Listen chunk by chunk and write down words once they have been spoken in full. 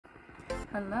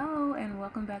Hello and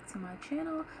welcome back to my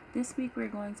channel. This week we're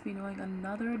going to be doing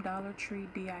another Dollar Tree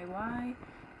DIY,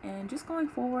 and just going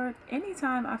forward,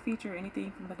 anytime I feature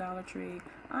anything from the Dollar Tree,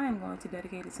 I am going to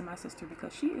dedicate it to my sister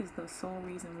because she is the sole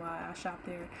reason why I shop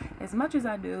there as much as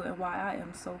I do and why I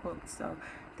am so hooked. So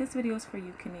this video is for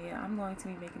you, Kania. I'm going to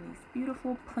be making these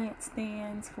beautiful plant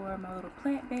stands for my little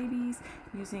plant babies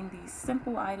using these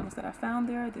simple items that I found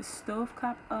there. This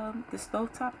stovetop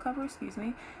cover, excuse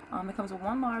me. It comes with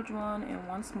one large one and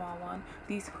one small one.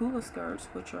 These hula skirts,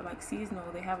 which are like seasonal,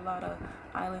 they have a lot of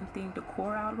island themed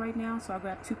decor out right now, so I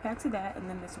grabbed 2 packs of that, and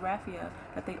then this raffia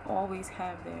that they always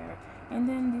have there, and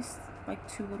then these like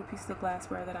 2 little pieces of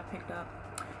glassware that I picked up.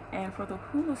 And for the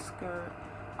hula skirt,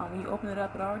 when you open it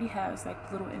up, it already has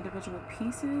like little individual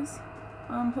pieces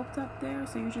hooked up there,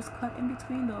 so you just cut in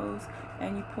between those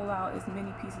and you pull out as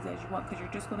many pieces as you want because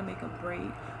you're just going to make a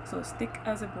braid. So as thick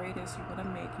as a braid as you want to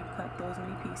make, you cut those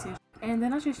many pieces. And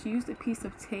then I just used a piece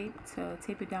of tape to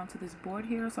tape it down to this board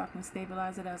here so I can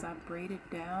stabilize it as I braided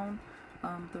down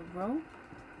the rope.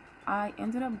 I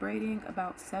ended up braiding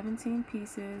about 17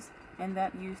 pieces, and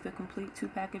that used the complete 2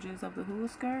 packages of the hula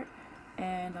skirt,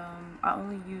 and I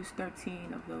only used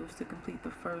 13 of those to complete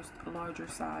the first larger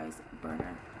size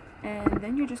burner. And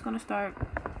then you're just going to start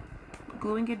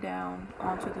gluing it down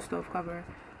onto the stove cover.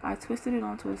 I twisted it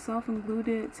onto itself and glued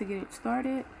it to get it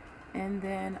started, and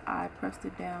then I pressed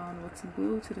it down with some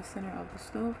glue to the center of the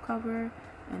stove cover,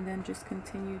 and then just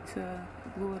continued to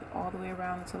glue it all the way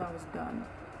around until I was done.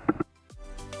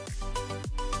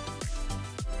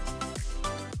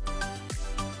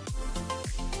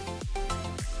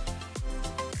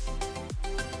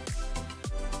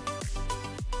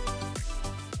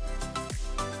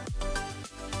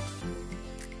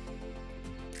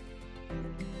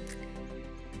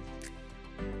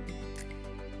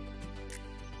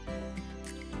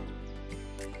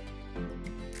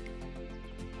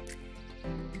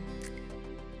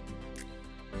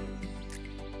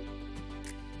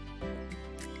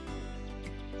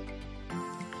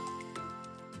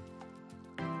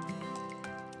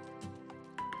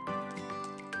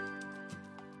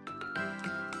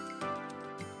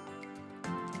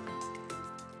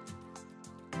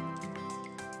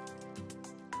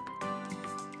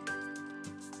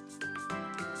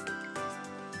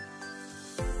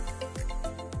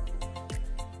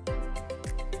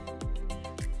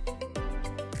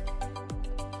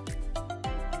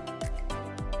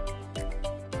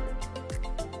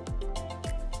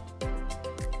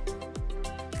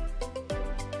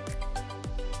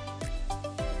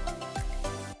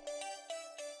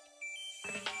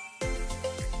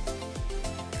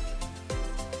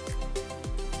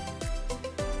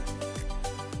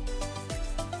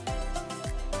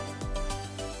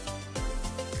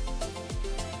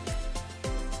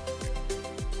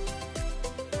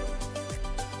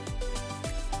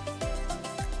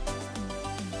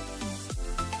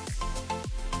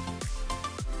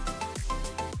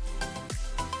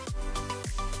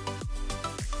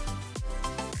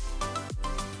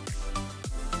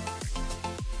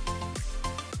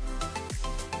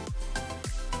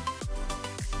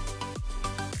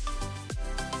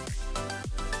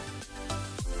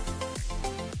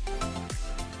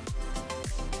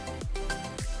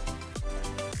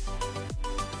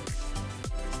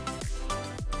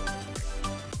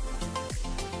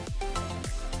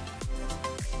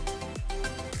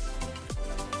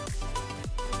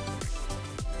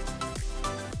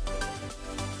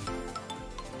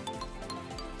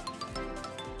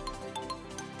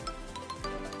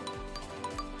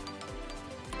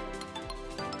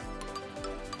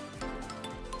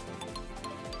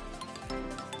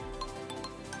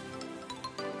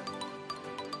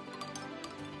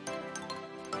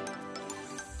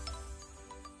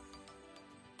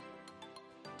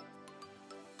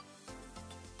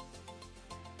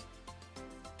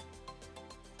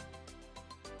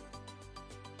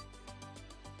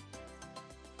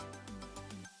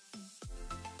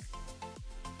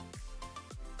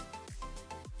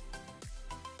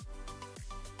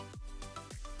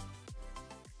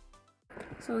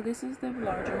 So this is the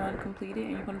larger one completed,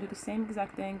 and you're going to do the same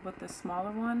exact thing with the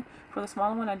smaller one. For the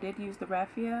smaller one, I did use the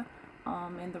raffia,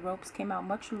 and the ropes came out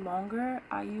much longer.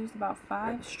 I used about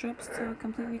 5 strips to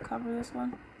completely cover this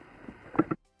one.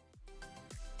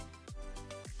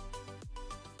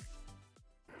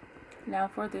 Now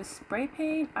for this spray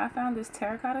paint, I found this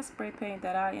terracotta spray paint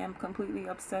that I am completely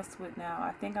obsessed with now.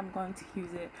 I think I'm going to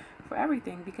use it for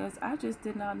everything because I just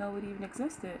did not know it even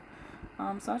existed.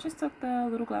 So I just took the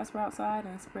little glassware outside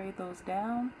and sprayed those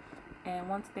down, and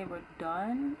once they were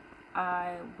done,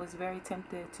 I was very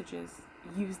tempted to just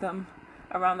use them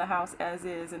around the house as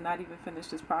is and not even finish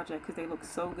this project because they look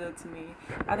so good to me.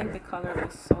 I think the color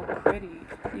is so pretty.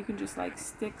 You can just like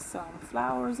stick some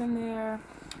flowers in there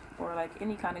or like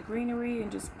any kind of greenery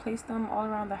and just place them all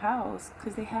around the house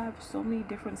because they have so many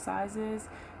different sizes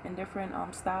and different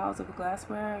styles of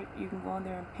glassware. You can go in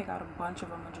there and pick out a bunch of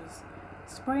them and just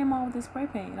spray them all with this spray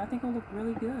paint, and I think it'll look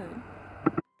really good.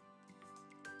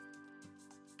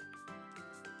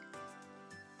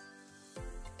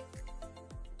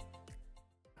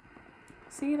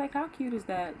 See, like how cute is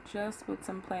that, just with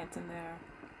some plants in there?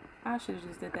 I should have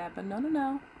just did that, but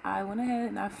no. I went ahead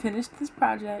and I finished this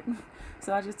project.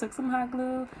 So I just took some hot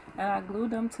glue and I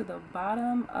glued them to the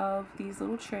bottom of these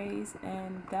little trays,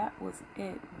 and that was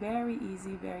it. Very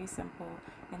easy, very simple,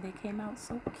 and they came out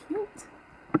so cute.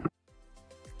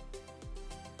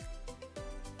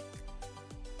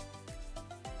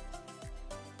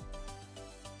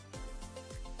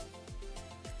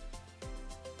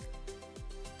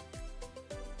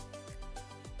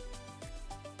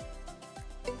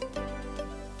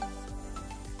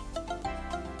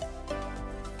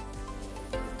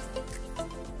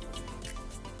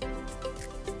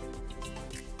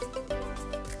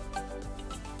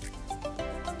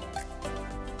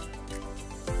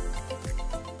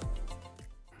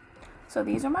 So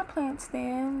these are my plant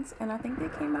stands, and I think they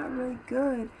came out really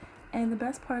good. And the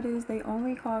best part is they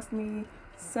only cost me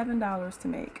 $7 to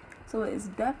make. So it's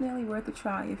definitely worth a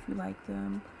try if you like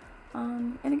them.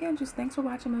 And again, just thanks for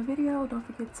watching my video. Don't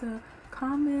forget to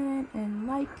comment and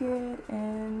like it,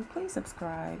 and please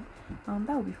subscribe.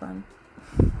 That would be fun.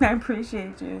 I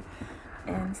appreciate you.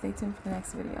 And stay tuned for the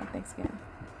next video. Thanks again.